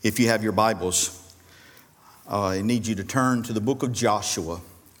If you have your Bibles, I need you to turn to the book of Joshua.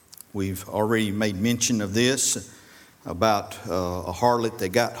 We've already made mention of this about a harlot that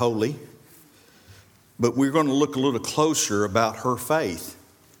got holy. But we're going to look a little closer about her faith.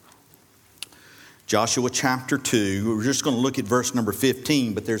 Joshua chapter 2, we're just going to look at verse number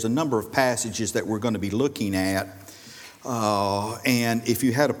 15, but there's a number of passages that we're going to be looking at. And if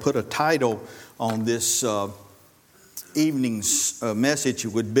you had to put a title on this evening's message, it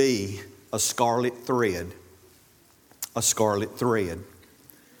would be A Scarlet Thread. A Scarlet Thread.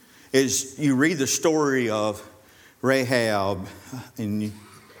 As you read the story of Rahab and you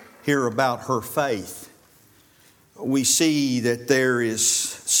hear about her faith, we see that there is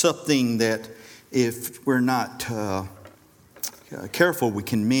something that if we're not careful, we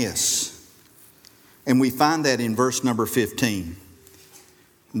can miss. And we find that in verse number 15.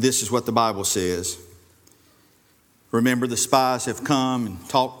 This is what the Bible says. Remember, the spies have come and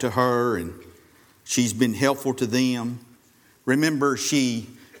talked to her, and she's been helpful to them. Remember, she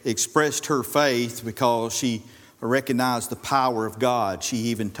expressed her faith because she recognized the power of God. She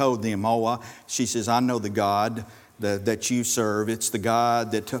even told them, she says, I know the God that you serve. It's the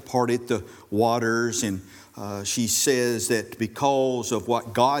God that parted the waters. And she says that because of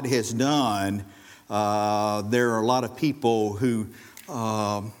what God has done, there are a lot of people who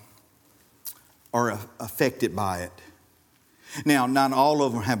are affected by it. Now, not all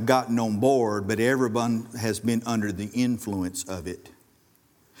of them have gotten on board, but everyone has been under the influence of it.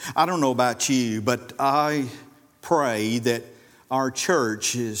 I don't know about you, but I pray that our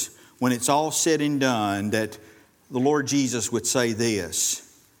church is, when it's all said and done, that the Lord Jesus would say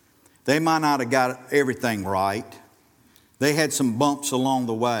this. They might not have got everything right. They had some bumps along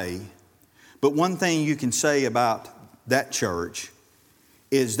the way. But one thing you can say about that church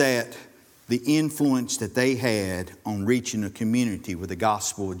is that the influence that they had on reaching a community with the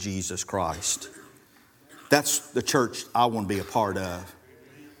gospel of Jesus Christ. That's the church I want to be a part of.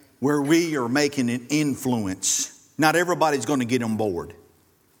 Where we are making an influence. Not everybody's going to get on board.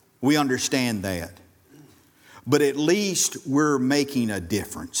 We understand that. But at least we're making a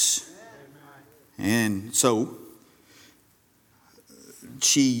difference. And so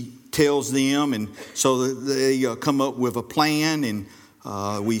she tells them, and so they come up with a plan, and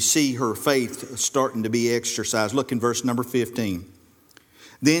we see her faith starting to be exercised. Look in verse number 15.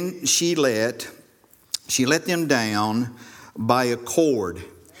 Then she let them down by a cord.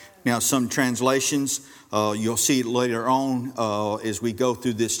 Now, some translations, you'll see it later on as we go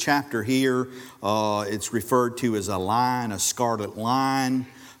through this chapter here. It's referred to as a line, a scarlet line.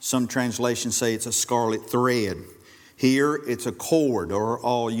 Some translations say it's a scarlet thread. Here, it's a cord,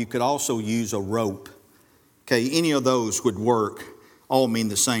 or you could also use a rope. Okay, any of those would work. All mean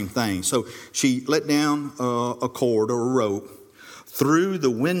the same thing. So she let down a cord or a rope through the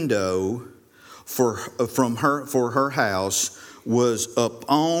window for her house was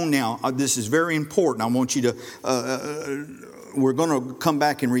up on. Now, this is very important. I want you to, we're going to come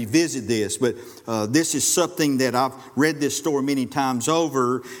back and revisit this, but this is something that I've read this story many times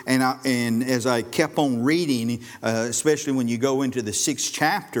over, and as I kept on reading, especially when you go into the 6th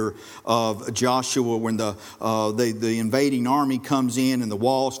chapter of Joshua, when the invading army comes in and the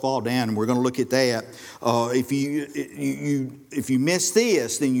walls fall down, and we're going to look at that. If you miss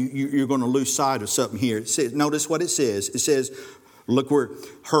this, then you're going to lose sight of something here. It says, notice what it says. It says, look where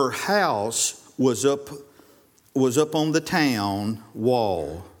her house was up on the town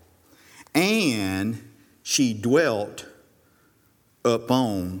wall, and she dwelt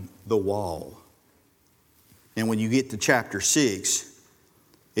upon the wall. And when you get to chapter 6,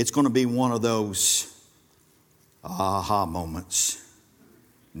 it's going to be one of those aha moments.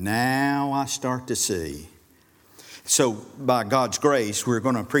 Now I start to see. So by God's grace, we're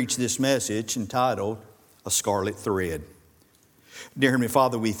going to preach this message entitled A Scarlet Thread. Dear Heavenly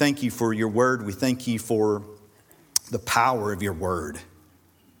Father, we thank you for your word. We thank you for the power of your word.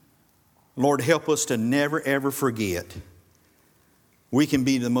 Lord, help us to never, ever forget. We can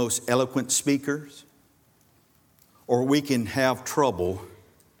be the most eloquent speakers, or we can have trouble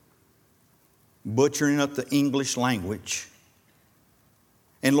butchering up the English language.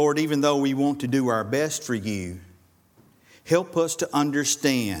 And Lord, even though we want to do our best for you, help us to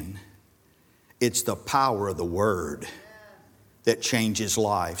understand it's the power of the word that changes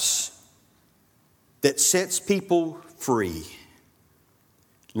lives, that sets people free.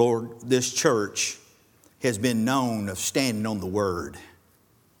 Lord, this church has been known of standing on the word.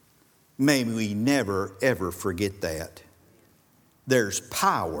 May we never, ever forget that. There's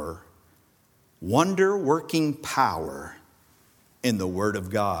power, wonder-working power in the word of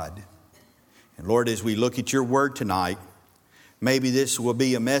God. And Lord, as we look at your word tonight, Maybe this will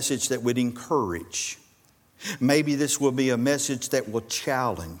be a message that would encourage. Maybe this will be a message that will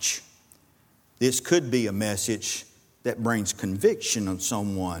challenge. This could be a message that brings conviction on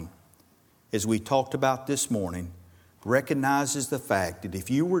someone, as we talked about this morning, recognizes the fact that if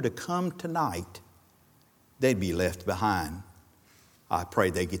you were to come tonight, they'd be left behind. I pray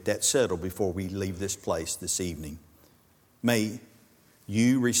they get that settled before we leave this place this evening. May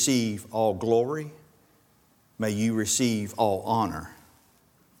you receive all glory. May you receive all honor.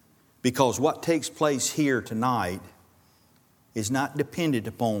 Because what takes place here tonight is not dependent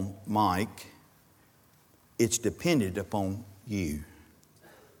upon Mike. It's dependent upon you.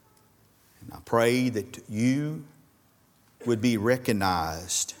 And I pray that you would be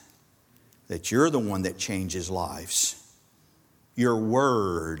recognized that you're the one that changes lives. Your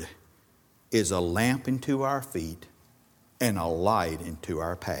word is a lamp unto our feet and a light into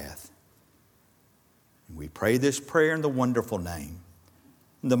our path. And we pray this prayer in the wonderful name,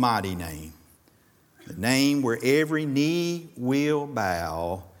 the mighty name, the name where every knee will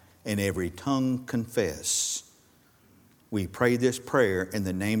bow and every tongue confess. We pray this prayer in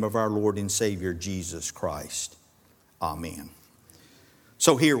the name of our Lord and Savior, Jesus Christ. Amen.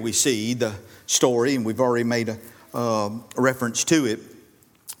 So here we see the story, and we've already made a reference to it.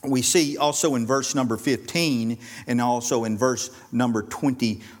 We see also in verse number 15 and also in verse number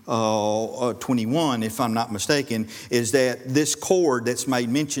 21, if I'm not mistaken, is that this cord that's made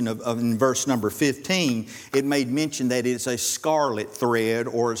mention of in verse number 15, it made mention that it's a scarlet thread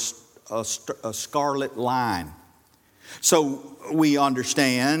or a scarlet line. So we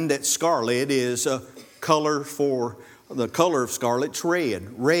understand that scarlet is a color for, the color of scarlet's red.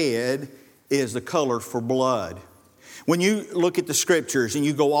 Red is the color for blood. When you look at the Scriptures and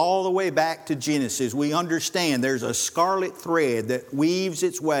you go all the way back to Genesis, we understand there's a scarlet thread that weaves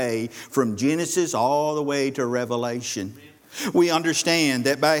its way from Genesis all the way to Revelation. We understand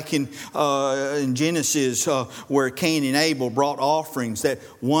that back in Genesis where Cain and Abel brought offerings, that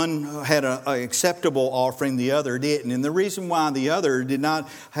one had an acceptable offering, the other didn't. And the reason why the other did not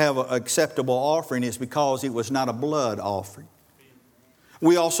have an acceptable offering is because it was not a blood offering.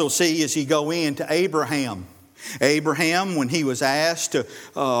 We also see as you go into Abraham, when he was asked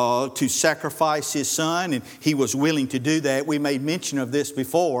to sacrifice his son, and he was willing to do that. We made mention of this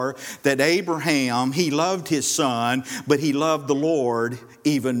before, that Abraham, he loved his son, but he loved the Lord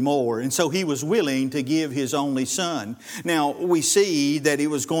even more. And so he was willing to give his only son. Now, we see that it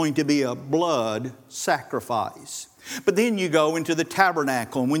was going to be a blood sacrifice. But then you go into the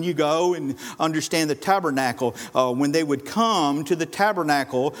tabernacle. And when you go and understand the tabernacle, when they would come to the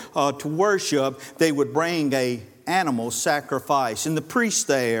tabernacle to worship, they would bring a animal sacrifice. And the priest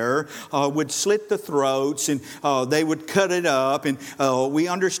there would slit the throats and they would cut it up. And we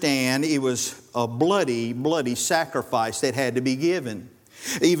understand it was a bloody sacrifice that had to be given.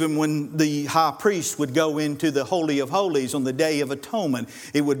 Even when the high priest would go into the Holy of Holies on the Day of Atonement,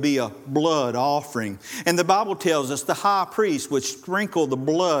 it would be a blood offering. And the Bible tells us the high priest would sprinkle the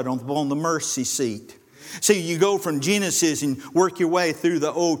blood on the mercy seat. So you go from Genesis and work your way through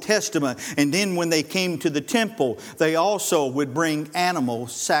the Old Testament. And then when they came to the temple, they also would bring animal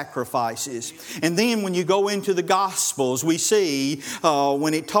sacrifices. And then when you go into the Gospels, we see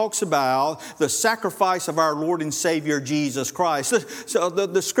when it talks about the sacrifice of our Lord and Savior Jesus Christ. So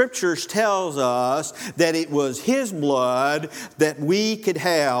the Scriptures tells us that it was His blood that we could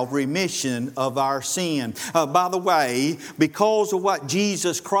have remission of our sin. By the way, because of what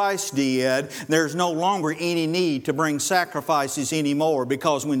Jesus Christ did, there's no longer any need to bring sacrifices anymore,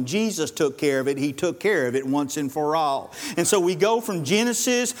 because when Jesus took care of it, He took care of it once and for all. And so we go from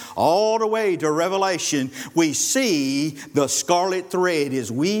Genesis all the way to Revelation. We see the scarlet thread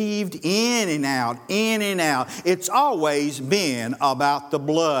is weaved in and out, in and out. It's always been about the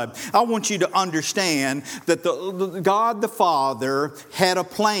blood. I want you to understand that God the Father had a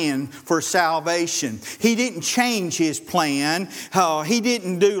plan for salvation. He didn't change His plan. He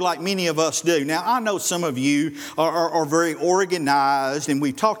didn't do like many of us do. Now, I know some of you are very organized, and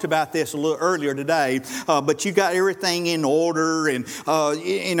we talked about this a little earlier today, but you got everything in order, and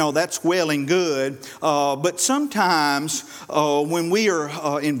that's well and good. But sometimes when we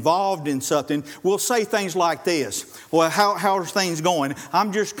are involved in something, we'll say things like this: well, how are things going?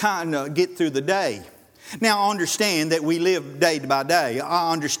 I'm just kind of get through the day. Now, I understand that we live day by day.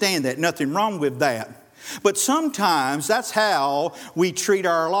 I understand that. Nothing wrong with that. But sometimes that's how we treat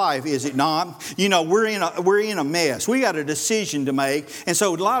our life, is it not? You know, we're in a mess. We got a decision to make. And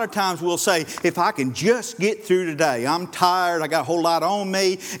so a lot of times we'll say, if I can just get through today, I'm tired, I got a whole lot on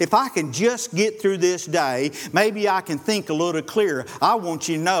me. If I can just get through this day, maybe I can think a little clearer. I want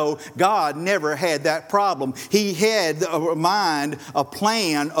you to know God never had that problem. He had a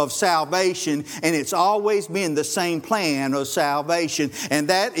plan of salvation, and it's always been the same plan of salvation. And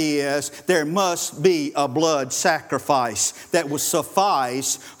that is, there must be a blood sacrifice that will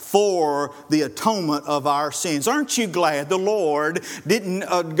suffice for the atonement of our sins. Aren't you glad the Lord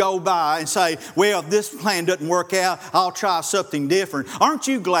didn't go by and say, well, if this plan doesn't work out, I'll try something different. Aren't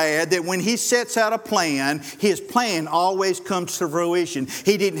you glad that when He sets out a plan, His plan always comes to fruition?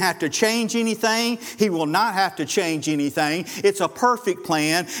 He didn't have to change anything. He will not have to change anything. It's a perfect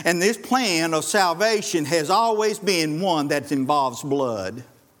plan, and this plan of salvation has always been one that involves blood.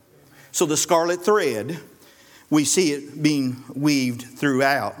 So the scarlet thread, we see it being weaved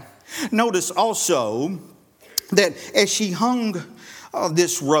throughout. Notice also that as she hung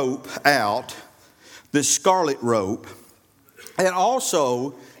this rope out, the scarlet rope, it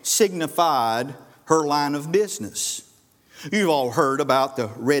also signified her line of business. You've all heard about the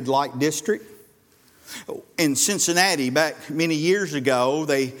red light district. In Cincinnati, back many years ago,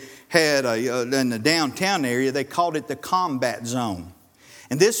 they had in the downtown area, they called it the combat zone.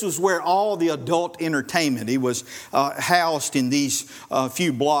 And this was where all the adult entertainment, it was housed in these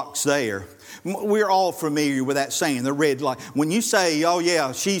few blocks there. We're all familiar with that saying, the red light. When you say, oh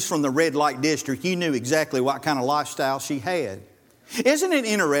yeah, she's from the red light district, you knew exactly what kind of lifestyle she had. Isn't it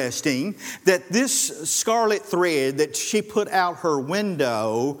interesting that this scarlet thread that she put out her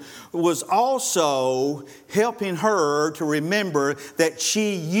window was also helping her to remember that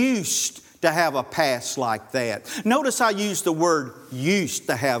she used to have a past like that. Notice I used the word used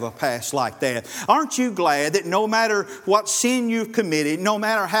to have a past like that. Aren't you glad that no matter what sin you've committed, no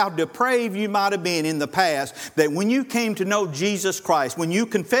matter how depraved you might have been in the past, that when you came to know Jesus Christ, when you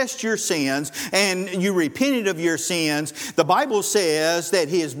confessed your sins and you repented of your sins, the Bible says that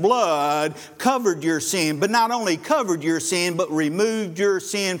His blood covered your sin, but not only covered your sin, but removed your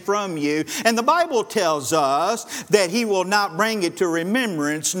sin from you. And the Bible tells us that He will not bring it to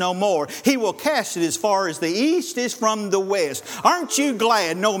remembrance no more. He will cast it as far as the east is from the west. Aren't you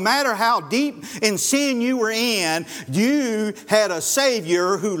glad no matter how deep in sin you were in, you had a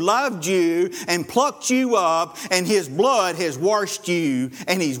Savior who loved you and plucked you up, and His blood has washed you,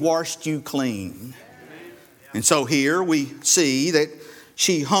 and He's washed you clean. And so here we see that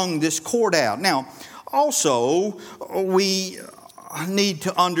she hung this cord out. Now, also, we need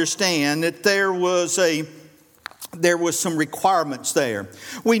to understand that there was some requirements there.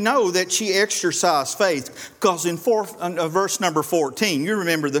 We know that she exercised faith because in verse number 14, you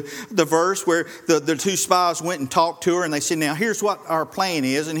remember the verse where the two spies went and talked to her and they said, now here's what our plan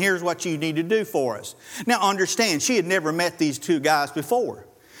is and here's what you need to do for us. Now understand, she had never met these two guys before.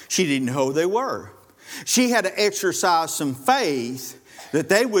 She didn't know who they were. She had to exercise some faith that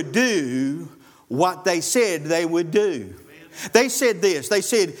they would do what they said they would do. They said this, they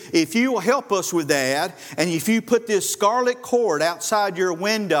said, if you will help us with that, and if you put this scarlet cord outside your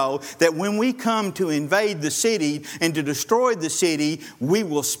window, that when we come to invade the city and to destroy the city, we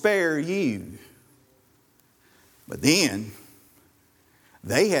will spare you. But then,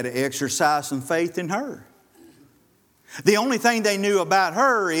 they had to exercise some faith in her. The only thing they knew about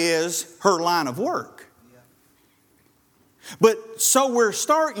her is her line of work. But so we're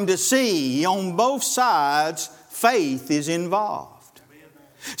starting to see on both sides, faith is involved.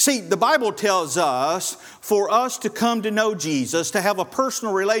 See, the Bible tells us for us to come to know Jesus, to have a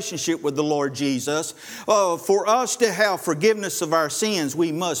personal relationship with the Lord Jesus, for us to have forgiveness of our sins,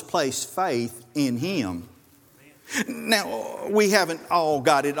 we must place faith in Him. Now, we haven't all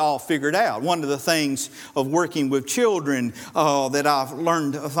got it all figured out. One of the things of working with children that I've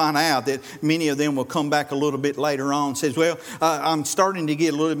learned to find out that many of them will come back a little bit later on and says, well, I'm starting to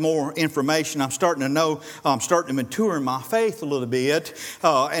get a little more information. I'm starting to know, I'm starting to mature in my faith a little bit.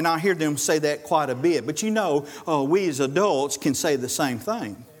 And I hear them say that quite a bit. But you know, we as adults can say the same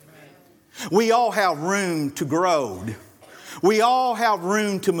thing. We all have room to grow. We all have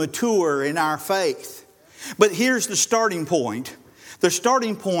room to mature in our faith. But here's the starting point. The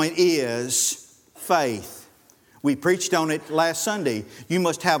starting point is faith. We preached on it last Sunday. You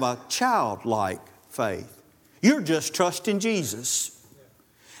must have a childlike faith. You're just trusting Jesus.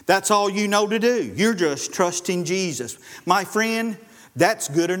 That's all you know to do. You're just trusting Jesus. My friend, that's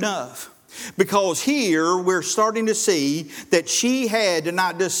good enough. Because here we're starting to see that she had to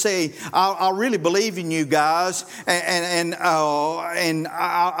not just say, I really believe in you guys, and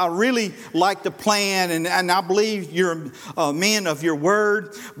I really like the plan, and I believe you're men of your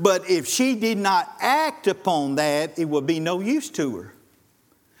word. But if she did not act upon that, it would be no use to her.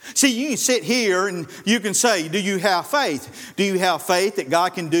 See, you can sit here and you can say, do you have faith? Do you have faith that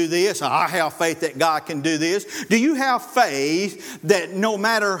God can do this? I have faith that God can do this. Do you have faith that no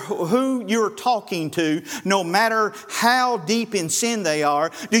matter who you're talking to, no matter how deep in sin they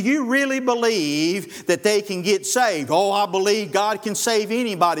are, do you really believe that they can get saved? Oh, I believe God can save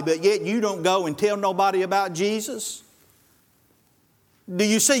anybody, but yet you don't go and tell nobody about Jesus? Do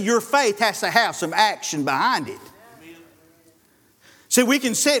you see your faith has to have some action behind it? See, we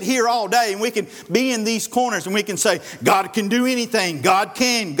can sit here all day and we can be in these corners and we can say, God can do anything. God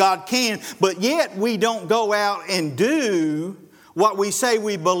can. But yet we don't go out and do what we say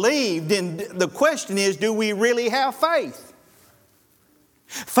we believe. Then the question is, do we really have faith?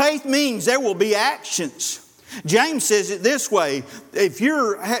 Faith means there will be actions. James says it this way, if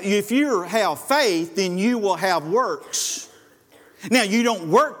you have faith, then you will have works. Now, you don't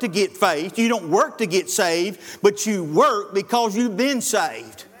work to get faith, you don't work to get saved, but you work because you've been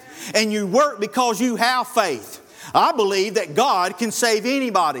saved. And you work because you have faith. I believe that God can save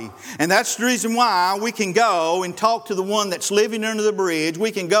anybody. And that's the reason why we can go and talk to the one that's living under the bridge.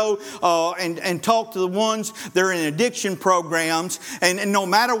 We can go and talk to the ones that are in addiction programs. And no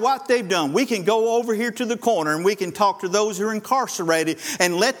matter what they've done, we can go over here to the corner and we can talk to those who are incarcerated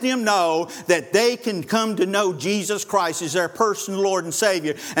and let them know that they can come to know Jesus Christ as their personal Lord and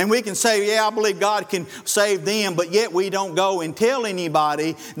Savior. And we can say, yeah, I believe God can save them, but yet we don't go and tell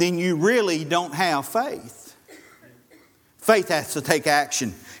anybody, then you really don't have faith. Faith has to take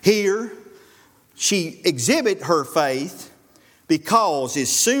action. Here, she exhibited her faith because as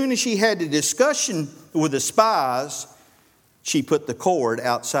soon as she had the discussion with the spies, she put the cord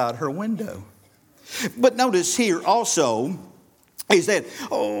outside her window. But notice here also is that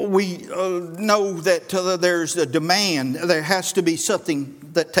we know that there's a demand. There has to be something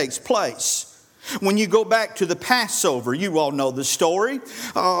that takes place. When you go back to the Passover, you all know the story.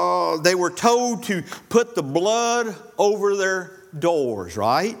 They were told to put the blood over their doors,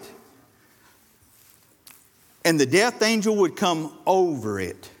 right? And the death angel would come over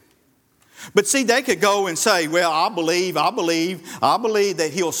it. But see, they could go and say, well, I believe that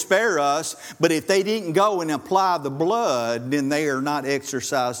He'll spare us. But if they didn't go and apply the blood, then they are not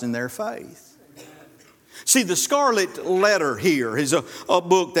exercising their faith. See, the Scarlet Letter here is a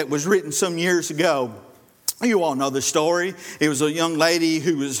book that was written some years ago. You all know the story. It was a young lady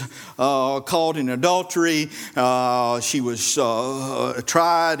who was caught in adultery. She was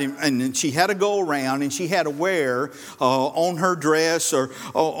tried and she had to go around and she had to wear on her dress or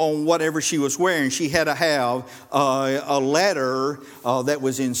on whatever she was wearing, she had to have a letter that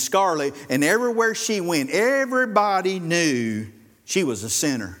was in scarlet. And everywhere she went, everybody knew she was a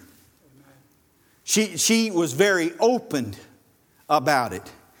sinner. She was very open about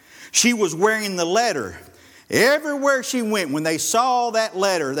it. She was wearing the letter. Everywhere she went, when they saw that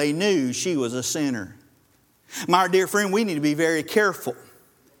letter, they knew she was a sinner. My dear friend, we need to be very careful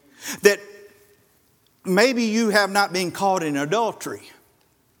that maybe you have not been caught in adultery.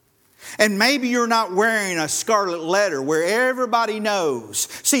 And maybe you're not wearing a scarlet letter where everybody knows.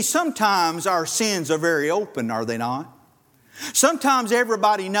 See, sometimes our sins are very open, are they not? Sometimes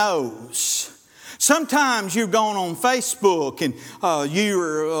everybody knows. Sometimes you've gone on Facebook and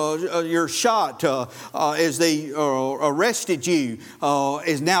your shot as they arrested you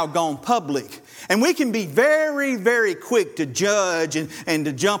is now gone public. And we can be very, very quick to judge and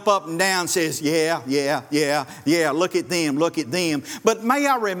to jump up and down and says, yeah, look at them. But may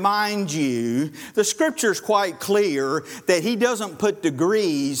I remind you, the Scripture is quite clear that He doesn't put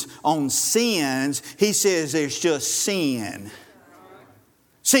degrees on sins. He says there's just sin.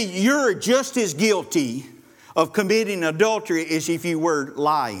 See, you're just as guilty of committing adultery as if you were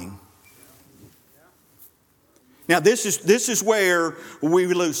lying. Now, this is where we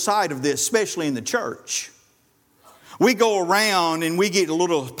lose sight of this, especially in the church. We go around and we get a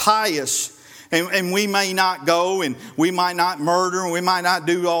little pious, and we may not go and we might not murder and we might not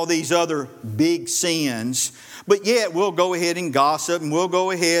do all these other big sins. But yet we'll go ahead and gossip and we'll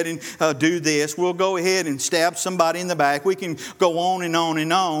go ahead and do this. We'll go ahead and stab somebody in the back. We can go on and on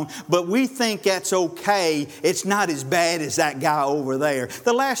and on. But we think that's okay. It's not as bad as that guy over there.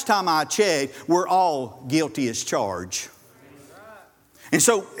 The last time I checked, we're all guilty as charged. And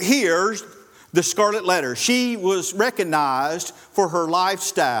so here's the Scarlet Letter. She was recognized for her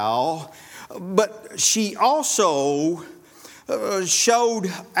lifestyle, but she also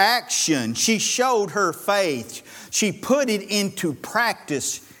showed action. She showed her faith. She put it into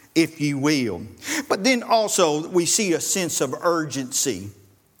practice, if you will. But then also we see a sense of urgency.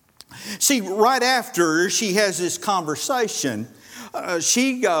 See, right after she has this conversation,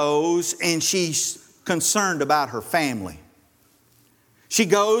 she goes and she's concerned about her family. She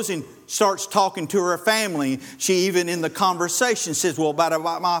goes and starts talking to her family. She even in the conversation says, well,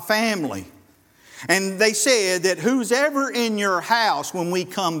 about my family. And they said that who's ever in your house when we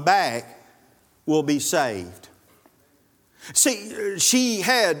come back will be saved. See, she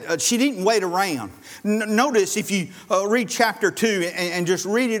didn't wait around. Notice if you read chapter 2 and just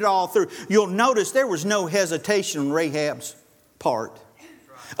read it all through, you'll notice there was no hesitation on Rahab's part.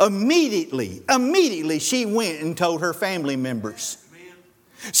 Immediately she went and told her family members.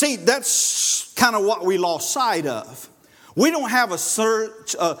 See, that's kind of what we lost sight of. We don't have a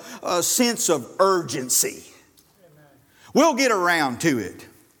sense of urgency. We'll get around to it.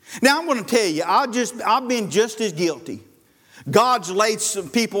 Now I'm going to tell you, I've been just as guilty. God's laid some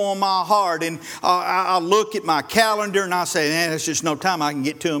people on my heart, and I look at my calendar and I say, there's just no time I can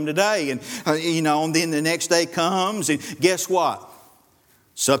get to them today. And and then the next day comes, and guess what?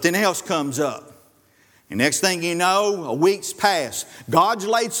 Something else comes up. And next thing you know, a week's passed. God's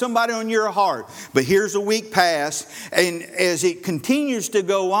laid somebody on your heart. But here's a week passed. And as it continues to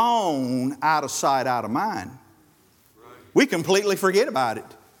go on, out of sight, out of mind, we completely forget about it.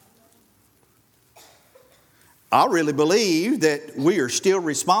 I really believe that we are still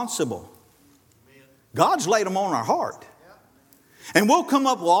responsible. God's laid them on our heart. And we'll come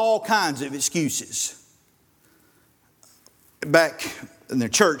up with all kinds of excuses. Back in the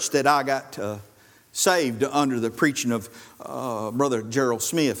church that I got saved under the preaching of Brother Gerald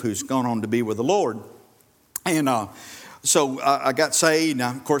Smith, who's gone on to be with the Lord. And so I got saved.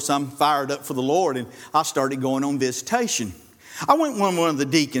 Now, of course, I'm fired up for the Lord, and I started going on visitation. I went with one of the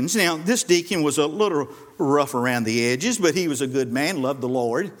deacons. Now, this deacon was a little rough around the edges, but he was a good man, loved the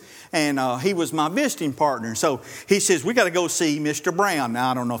Lord. And he was my visiting partner. So he says, we got to go see Mr. Brown.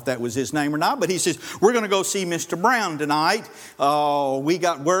 Now, I don't know if that was his name or not, but he says, we're going to go see Mr. Brown tonight. We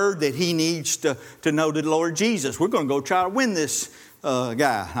got word that he needs to know the Lord Jesus. We're going to go try to win this guy.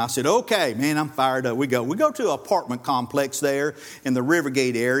 And I said, okay, man, I'm fired up. We go to an apartment complex there in the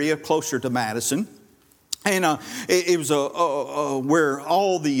Rivergate area, closer to Madison. And it was where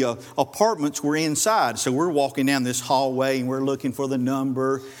all the apartments were inside. So we're walking down this hallway and we're looking for the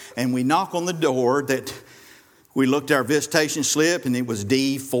number. And we knock on the door that we looked at our visitation slip and it was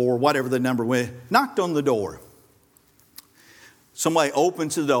D4, whatever the number was. Knocked on the door. Somebody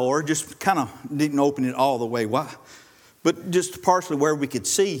opens the door, just kind of didn't open it all the way. Why? But just partially where we could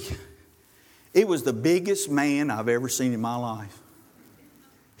see. It was the biggest man I've ever seen in my life.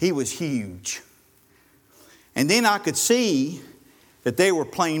 He was huge. And then I could see that they were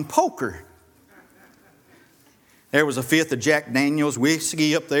playing poker. There was a fifth of Jack Daniels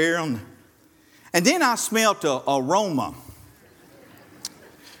whiskey up there. And then I smelt an aroma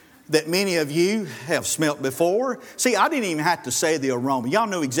that many of you have smelt before. See, I didn't even have to say the aroma. Y'all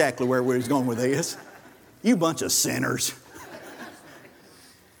knew exactly where we was going with this. You bunch of sinners.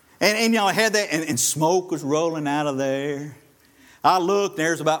 And y'all had that, and smoke was rolling out of there. I looked,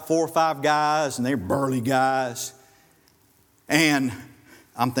 there's about 4 or 5 guys, and they're burly guys. And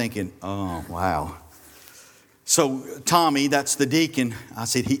I'm thinking, oh, wow. So Tommy, that's the deacon, I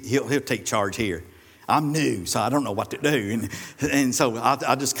said, he'll take charge here. I'm new, so I don't know what to do. And so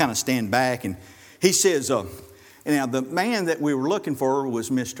I just kind of stand back. And he says, now the man that we were looking for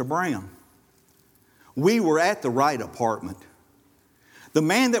was Mr. Brown. We were at the right apartment. The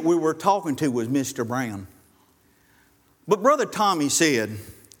man that we were talking to was Mr. Brown. But Brother Tommy said,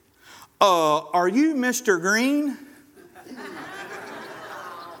 are you Mr. Green?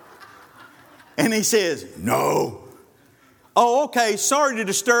 And he says, no. Oh, okay, sorry to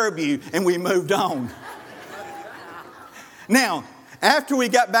disturb you. And we moved on. Now, after we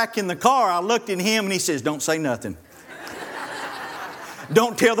got back in the car, I looked at him and he says, don't say nothing.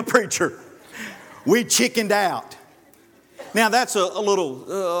 Don't tell the preacher. We chickened out. Now, that's a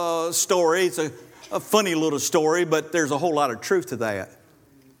little story. It's a funny little story, but there's a whole lot of truth to that.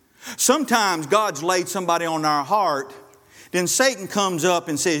 Sometimes God's laid somebody on our heart, then Satan comes up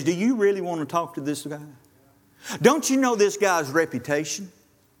and says, do you really want to talk to this guy? Don't you know this guy's reputation?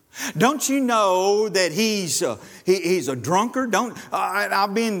 Don't you know that he's a drunkard?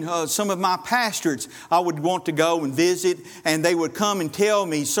 I've been, some of my pastors, I would want to go and visit, and they would come and tell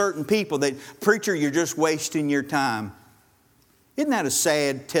me, certain people, that, preacher, you're just wasting your time. Isn't that a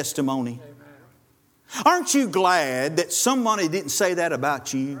sad testimony? Amen. Aren't you glad that somebody didn't say that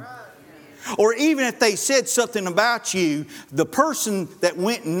about you? Or even if they said something about you, the person that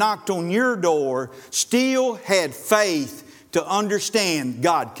went and knocked on your door still had faith to understand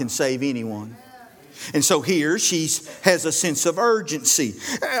God can save anyone. And so here she has a sense of urgency.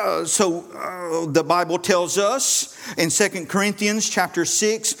 The Bible tells us in 2 Corinthians chapter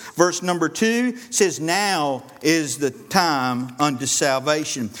 6, verse number 2, says, now is the time unto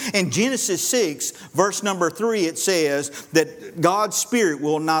salvation. In Genesis 6, verse number 3, it says that God's Spirit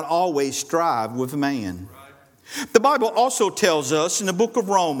will not always strive with man. The Bible also tells us in the book of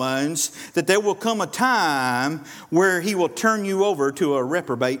Romans that there will come a time where He will turn you over to a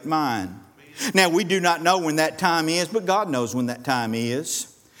reprobate mind. Now, we do not know when that time is, but God knows when that time is.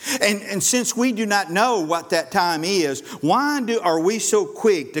 And since we do not know what that time is, why are we so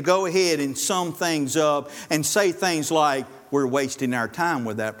quick to go ahead and sum things up and say things like, we're wasting our time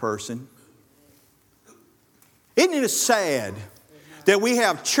with that person? Isn't it sad that we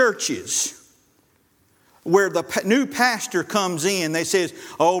have churches where the new pastor comes in, they says,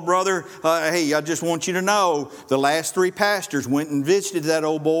 oh brother, hey, I just want you to know, the last 3 pastors went and visited that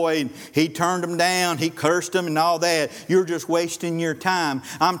old boy and he turned them down, he cursed them and all that. You're just wasting your time.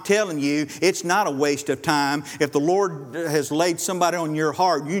 I'm telling you, it's not a waste of time. If the Lord has laid somebody on your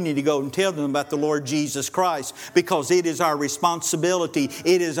heart, you need to go and tell them about the Lord Jesus Christ, because it is our responsibility.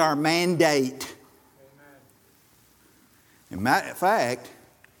 It is our mandate. In fact,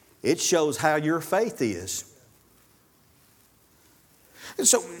 it shows how your faith is.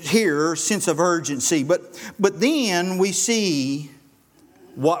 So here, sense of urgency. But then we see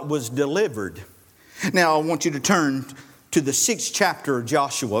what was delivered. Now I want you to turn to the 6th chapter of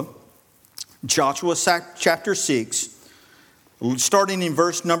Joshua. Joshua chapter 6. Starting in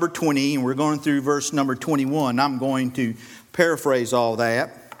verse number 20. And we're going through verse number 21. I'm going to paraphrase all that.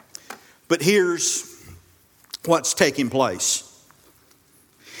 But here's what's taking place.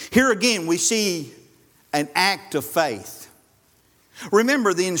 Here again, we see an act of faith.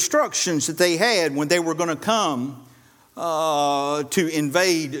 Remember the instructions that they had when they were going to come to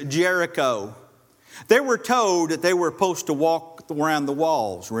invade Jericho. They were told that they were supposed to walk around the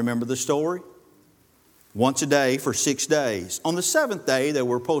walls. Remember the story? Once a day for 6 days. On the 7th day, they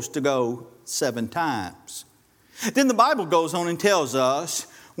were supposed to go 7 times. Then the Bible goes on and tells us,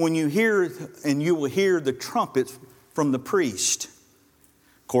 when you hear, and you will hear the trumpets from the priest.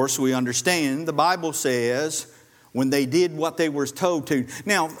 Of course, we understand the Bible says when they did what they were told to.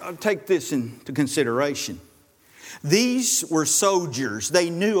 Now, take this into consideration. These were soldiers. They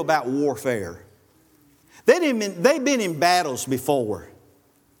knew about warfare. They'd been in battles before.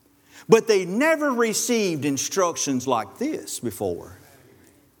 But they never received instructions like this before.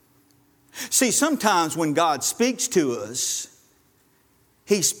 See, sometimes when God speaks to us,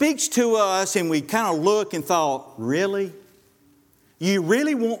 He speaks to us and we kind of look and thought, really? You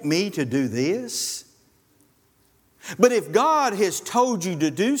really want me to do this? But if God has told you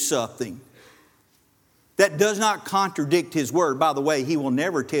to do something that does not contradict His Word, by the way, He will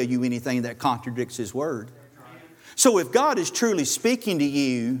never tell you anything that contradicts His Word. So if God is truly speaking to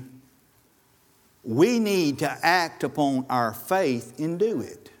you, we need to act upon our faith and do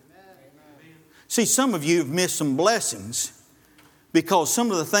it. See, some of you have missed some blessings because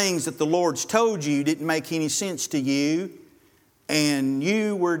some of the things that the Lord's told you didn't make any sense to you and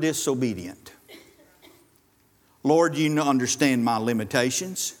you were disobedient. Lord, you understand my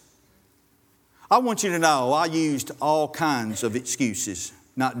limitations. I want you to know I used all kinds of excuses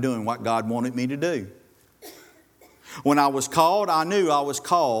not doing what God wanted me to do. When I was called, I knew I was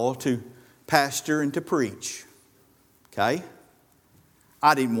called to pastor and to preach. Okay?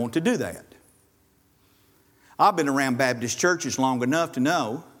 I didn't want to do that. I've been around Baptist churches long enough to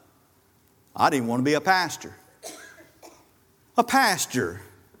know I didn't want to be a pastor. A pastor,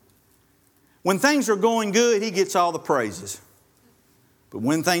 when things are going good, he gets all the praises. But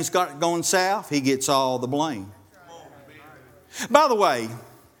when things got going south, he gets all the blame. By the way,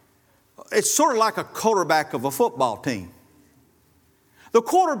 it's sort of like a quarterback of a football team. The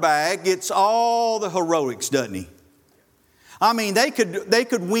quarterback gets all the heroics, doesn't he? I mean, they could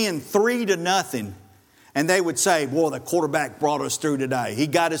win 3-0, and they would say, boy, the quarterback brought us through today. He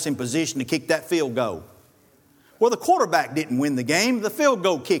got us in position to kick that field goal. Well, the quarterback didn't win the game, the field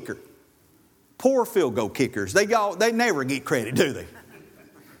goal kicker. Poor field goal kickers. They never get credit, do they?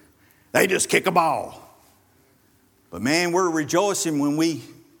 They just kick a ball. But man, we're rejoicing when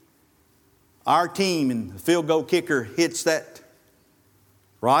our team and the field goal kicker hits that,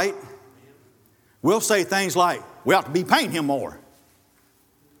 right? We'll say things like, we ought to be paying him more.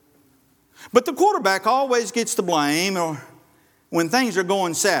 But the quarterback always gets the blame or when things are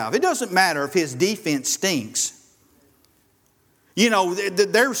going south. It doesn't matter if his defense stinks. You know,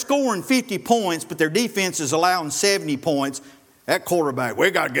 they're scoring 50 points, but their defense is allowing 70 points. That quarterback, we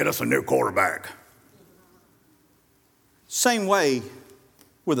got to get us a new quarterback. Same way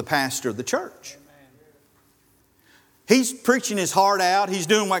with the pastor of the church. He's preaching his heart out. He's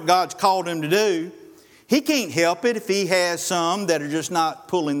doing what God's called him to do. He can't help it if he has some that are just not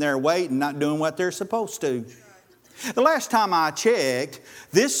pulling their weight and not doing what they're supposed to. The last time I checked,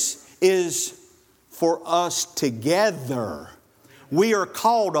 this is for us together. We are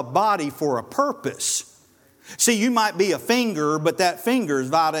called a body for a purpose. See, you might be a finger, but that finger is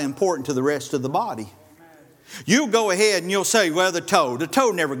vitally important to the rest of the body. You'll go ahead and you'll say, well, the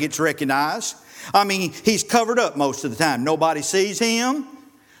toe never gets recognized. I mean, he's covered up most of the time. Nobody sees him.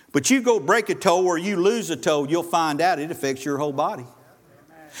 But you go break a toe or you lose a toe, you'll find out it affects your whole body.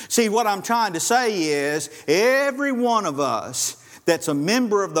 See, what I'm trying to say is every one of us that's a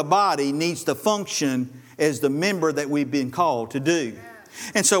member of the body needs to function as the member that we've been called to do.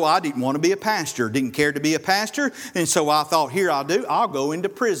 And so I didn't want to be a pastor, didn't care to be a pastor. And so I thought, I'll go into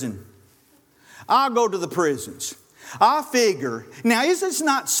prison. I'll go to the prisons. I figure, now is this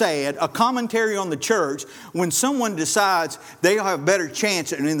not sad, a commentary on the church, when someone decides they'll have a better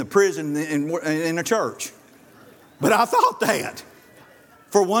chance in the prison than in a church? But I thought that.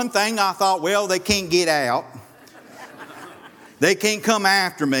 For one thing, I thought, well, they can't get out. They can't come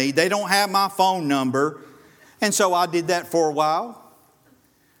after me. They don't have my phone number. And so I did that for a while.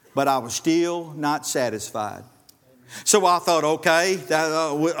 But I was still not satisfied. So I thought, okay,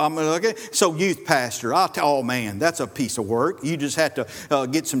 I'm looking. So youth pastor, oh man, that's a piece of work. You just have to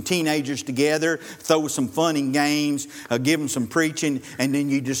get some teenagers together, throw some fun and games, give them some preaching, and then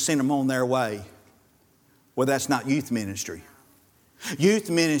you just send them on their way. Well, that's not youth ministry. Youth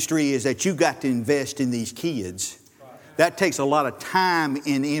ministry is that you got to invest in these kids. That takes a lot of time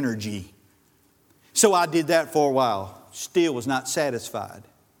and energy. So I did that for a while. Still was not satisfied.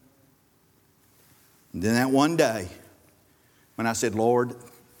 And then that one day, when I said, Lord,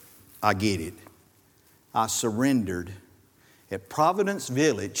 I get it. I surrendered at Providence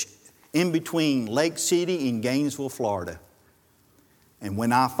Village in between Lake City and Gainesville, Florida. And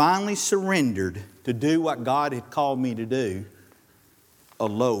when I finally surrendered to do what God had called me to do, a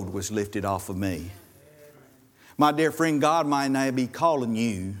load was lifted off of me. My dear friend, God might not be calling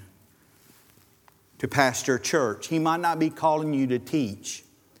you to pastor a church. He might not be calling you to teach.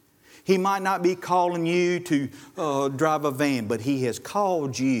 He might not be calling you to drive a van, but He has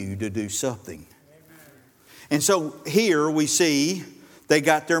called you to do something. Amen. And so here we see they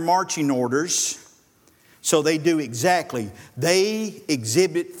got their marching orders. So they do exactly. They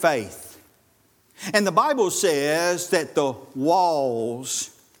exhibit faith. And the Bible says that the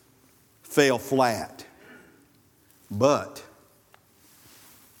walls fell flat. But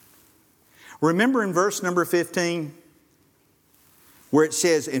remember in verse number 15, where it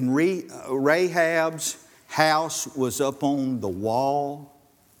says, and Rahab's house was up on the wall.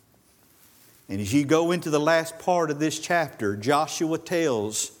 And as you go into the last part of this chapter, Joshua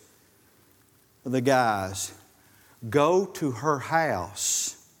tells the guys, go to her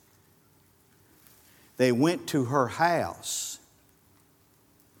house. They went to her house.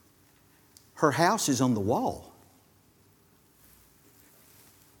 Her house is on the wall.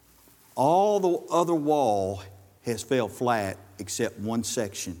 All the other wall has fell flat except one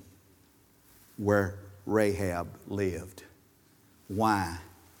section where Rahab lived. Why?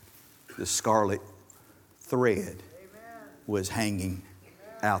 The scarlet thread was hanging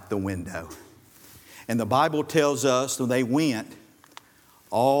out the window. And the Bible tells us when they went,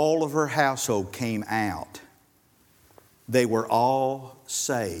 all of her household came out. They were all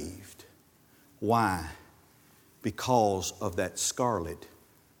saved. Why? Because of that scarlet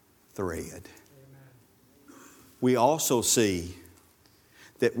thread. We also see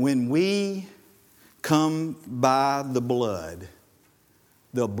that when we come by the blood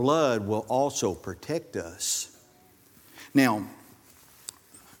will also protect us. Now,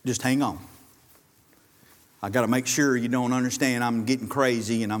 just hang on. I got to make sure you don't understand I'm getting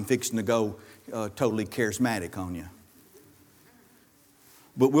crazy and I'm fixing to go totally charismatic on you.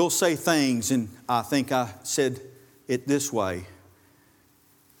 But we'll say things, and I think I said it this way,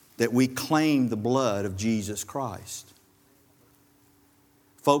 that we claim the blood of Jesus Christ.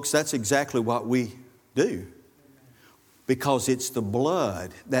 Folks, that's exactly what we do. Because it's the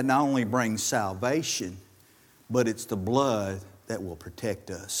blood that not only brings salvation, but it's the blood that will protect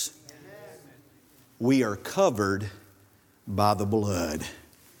us. We are covered by the blood.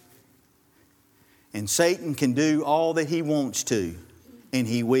 And Satan can do all that he wants to, and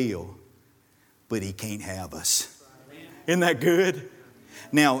he will, but he can't have us. Isn't that good?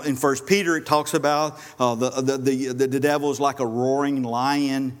 Now, in 1 Peter, it talks about the devil is like a roaring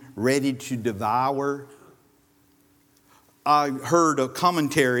lion ready to devour. I heard a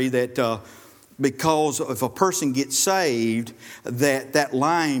commentary that because if a person gets saved, that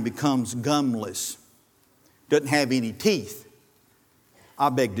lion becomes gumless, doesn't have any teeth. I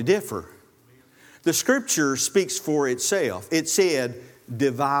beg to differ. The Scripture speaks for itself. It said,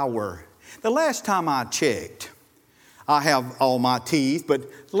 devour. The last time I checked, I have all my teeth, but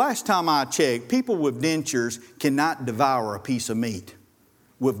the last time I checked, people with dentures cannot devour a piece of meat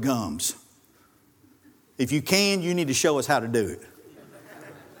with gums. If you can, you need to show us how to do it.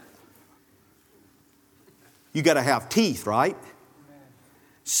 You got to have teeth, right?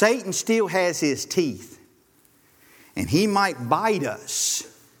 Satan still has his teeth. And he might bite us,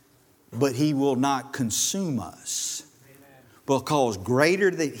 but he will not consume us. Because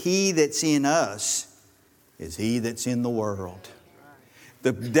greater than he that's in us is he that's in the world.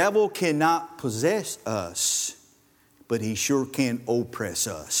 The devil cannot possess us, but he sure can oppress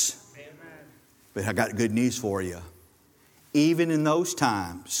us. But I got good news for you. Even in those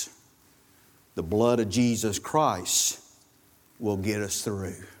times, the blood of Jesus Christ will get us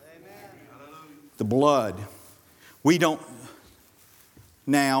through. The blood. We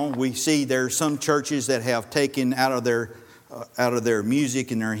see there's some churches that have taken out of their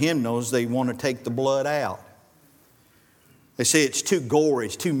music and their hymnals, they want to take the blood out. They say it's too gory,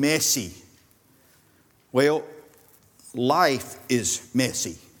 it's too messy. Well, life is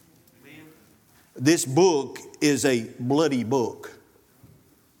messy. This book is a bloody book.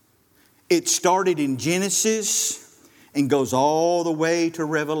 It started in Genesis and goes all the way to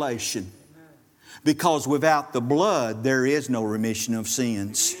Revelation. Because without the blood, there is no remission of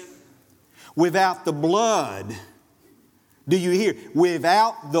sins. Without the blood, do you hear?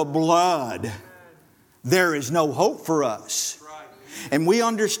 Without the blood, there is no hope for us. And we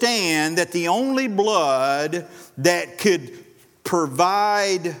understand that the only blood that could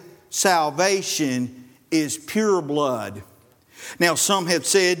provide salvation is pure blood. Now, some have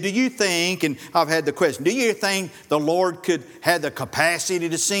said, do you think, and I've had the question, do you think the Lord could have the capacity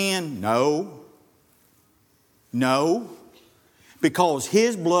to sin? No. No. Because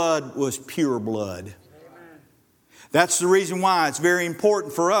His blood was pure blood. Amen. That's the reason why it's very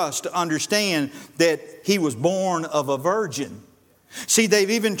important for us to understand that He was born of a virgin. See, they've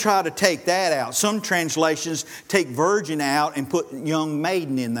even tried to take that out. Some translations take virgin out and put young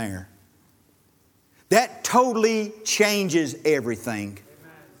maiden in there. That totally changes everything.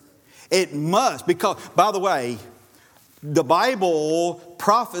 It must, because, by the way, the Bible,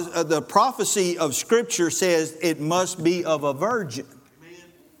 the prophecy of Scripture says it must be of a virgin.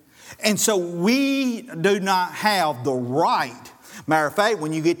 And so we do not have the right. Matter of fact,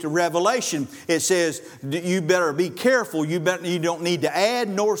 when you get to Revelation, it says you better be careful. You don't need to add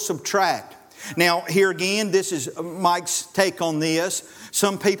nor subtract. Now, here again, this is Mike's take on this.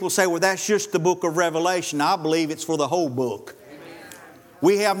 Some people say, well, that's just the book of Revelation. I believe it's for the whole book.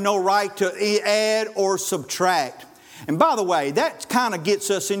 We have no right to add or subtract. And by the way, that kind of gets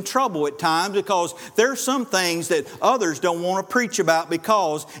us in trouble at times because there's some things that others don't want to preach about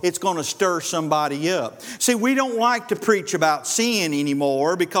because it's going to stir somebody up. See, we don't like to preach about sin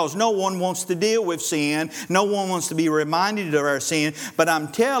anymore because no one wants to deal with sin. No one wants to be reminded of our sin. But I'm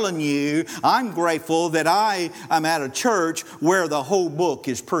telling you, I'm grateful that I am at a church where the whole book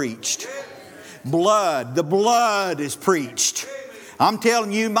is preached. The blood is preached. I'm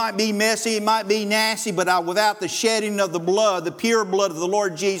telling you, it might be messy, it might be nasty, but without the shedding of the blood, the pure blood of the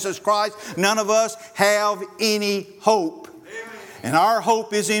Lord Jesus Christ, none of us have any hope. And our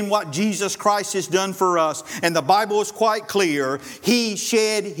hope is in what Jesus Christ has done for us. And the Bible is quite clear. He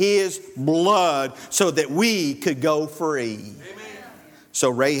shed His blood so that we could go free. Amen. So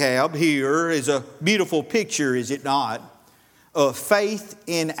Rahab here is a beautiful picture, is it not, of faith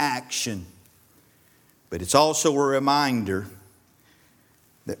in action. But it's also a reminder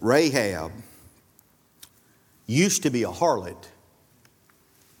that Rahab used to be a harlot.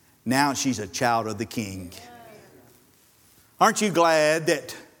 Now she's a child of the King. Aren't you glad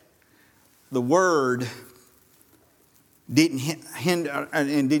that the Word didn't hinder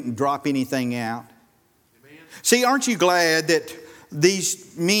and didn't drop anything out? Amen. See, aren't you glad that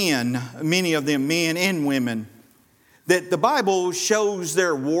these men, many of them men and women, that the Bible shows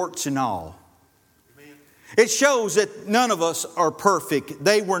their warts and all? It shows that none of us are perfect.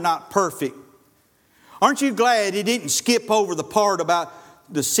 They were not perfect. Aren't you glad it didn't skip over the part about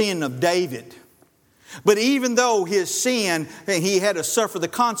the sin of David? But even though his sin, he had to suffer the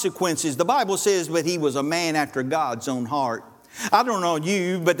consequences, the Bible says that he was a man after God's own heart. I don't know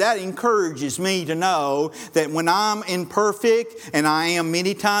you, but that encourages me to know that when I'm imperfect, and I am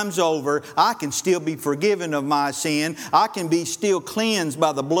many times over, I can still be forgiven of my sin. I can be still cleansed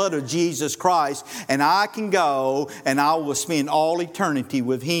by the blood of Jesus Christ, and I can go and I will spend all eternity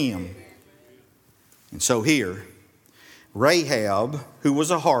with Him. And so here, Rahab, who was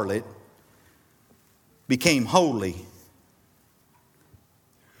a harlot, became holy.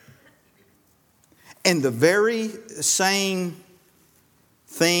 And the very same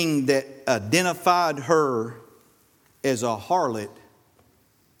thing that identified her as a harlot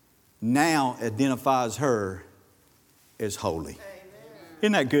now identifies her as holy. Amen.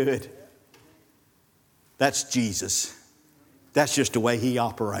 Isn't that good? That's Jesus. That's just the way He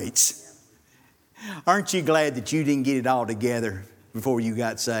operates. Aren't you glad that you didn't get it all together before you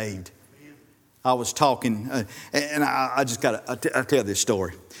got saved? I was talking, and I just got to tell this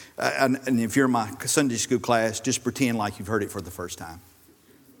story. And if you're in my Sunday school class, just pretend like you've heard it for the first time.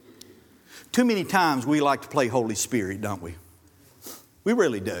 Too many times we like to play Holy Spirit, don't we? We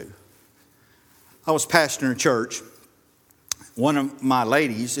really do. I was pastoring a church. One of my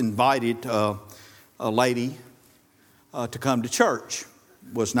ladies invited a lady to come to church.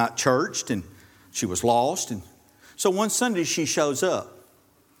 Was not churched, and she was lost. And so one Sunday she shows up.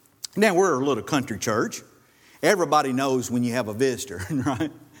 Now we're a little country church. Everybody knows when you have a visitor,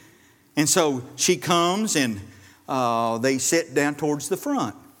 right? And so she comes and they sit down towards the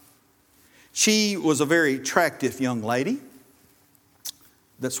front. She was a very attractive young lady.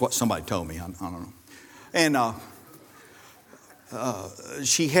 That's what somebody told me. I don't know. And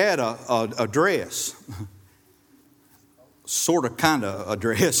she had a dress, sort of, kind of a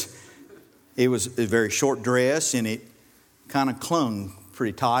dress. It was a very short dress, and it kind of clung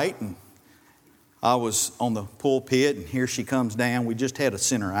pretty tight. And I was on the pulpit, and here she comes down. We just had a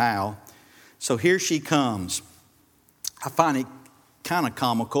center aisle. So here she comes. I find it kind of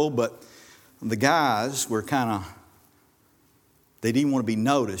comical, but the guys were they didn't want to be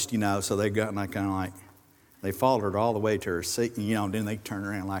noticed, so they got they followed her all the way to her seat, and then they turned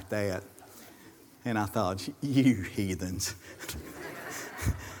around like that. And I thought, you heathens.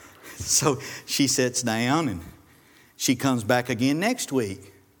 So she sits down, and she comes back again next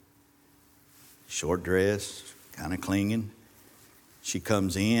week. Short dress, kind of clinging. She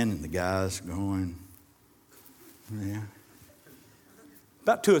comes in, and the guy's going, yeah.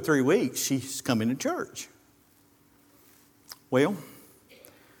 About 2 or 3 weeks, she's coming to church. Well,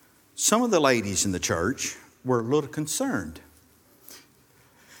 some of the ladies in the church were a little concerned.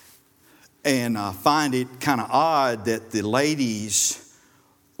 And I find it kind of odd that the ladies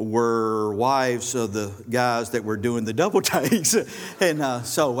were wives of the guys that were doing the double takes. And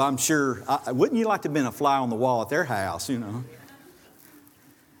so I'm sure, wouldn't you like to have been a fly on the wall at their house, And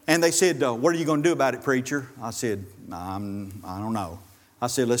they said, what are you going to do about it, preacher? I said, I don't know. I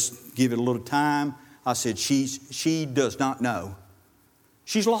said, let's give it a little time. I said, she does not know.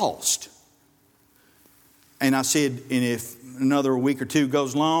 She's lost. And I said, and if another week or two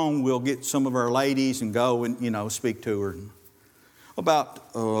goes long, we'll get some of our ladies and go and, speak to her.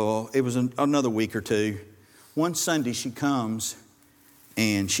 It was another week or two. One Sunday she comes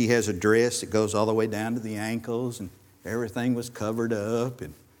and she has a dress that goes all the way down to the ankles, and everything was covered up.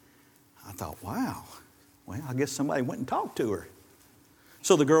 And I thought, wow, well, I guess somebody went and talked to her.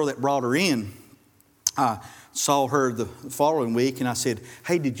 So the girl that brought her in, I saw her the following week, and I said,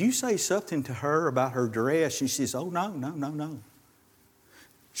 hey, did you say something to her about her dress? She says, oh, no.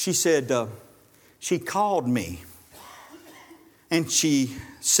 She said, she called me, and she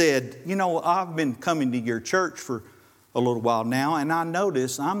said, I've been coming to your church for a little while now, and I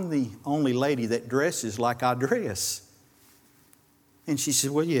notice I'm the only lady that dresses like I dress. And she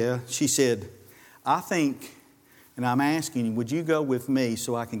said, well, yeah. She said, I think, and I'm asking you, would you go with me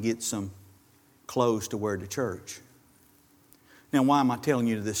so I can get some clothes to wear to church? Now, why am I telling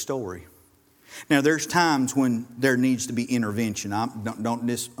you this story? Now, there's times when there needs to be intervention. Don't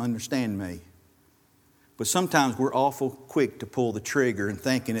misunderstand me. But sometimes we're awful quick to pull the trigger and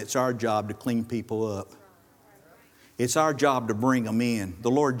thinking it's our job to clean people up. It's our job to bring them in.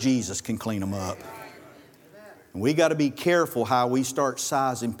 The Lord Jesus can clean them up. And we got to be careful how we start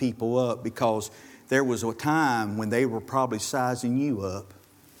sizing people up, because there was a time when they were probably sizing you up.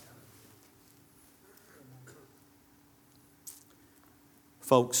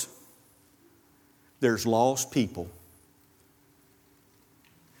 Folks, there's lost people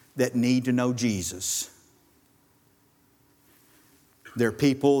that need to know Jesus. There are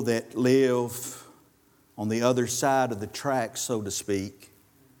people that live on the other side of the track, so to speak.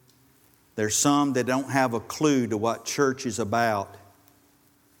 There's some that don't have a clue to what church is about.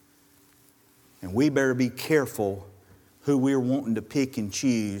 And we better be careful who we're wanting to pick and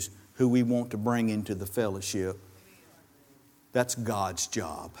choose, who we want to bring into the fellowship. That's God's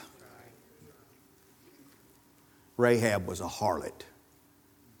job. Rahab was a harlot,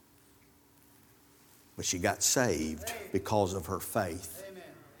 but she got saved because of her faith.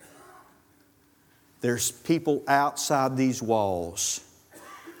 There's people outside these walls.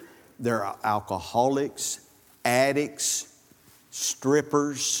 There are alcoholics, addicts,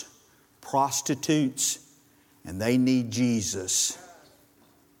 strippers, prostitutes, and they need Jesus.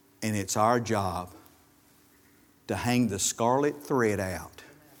 And it's our job to hang the scarlet thread out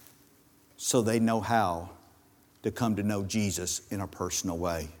so they know how to come to know Jesus in a personal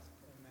way.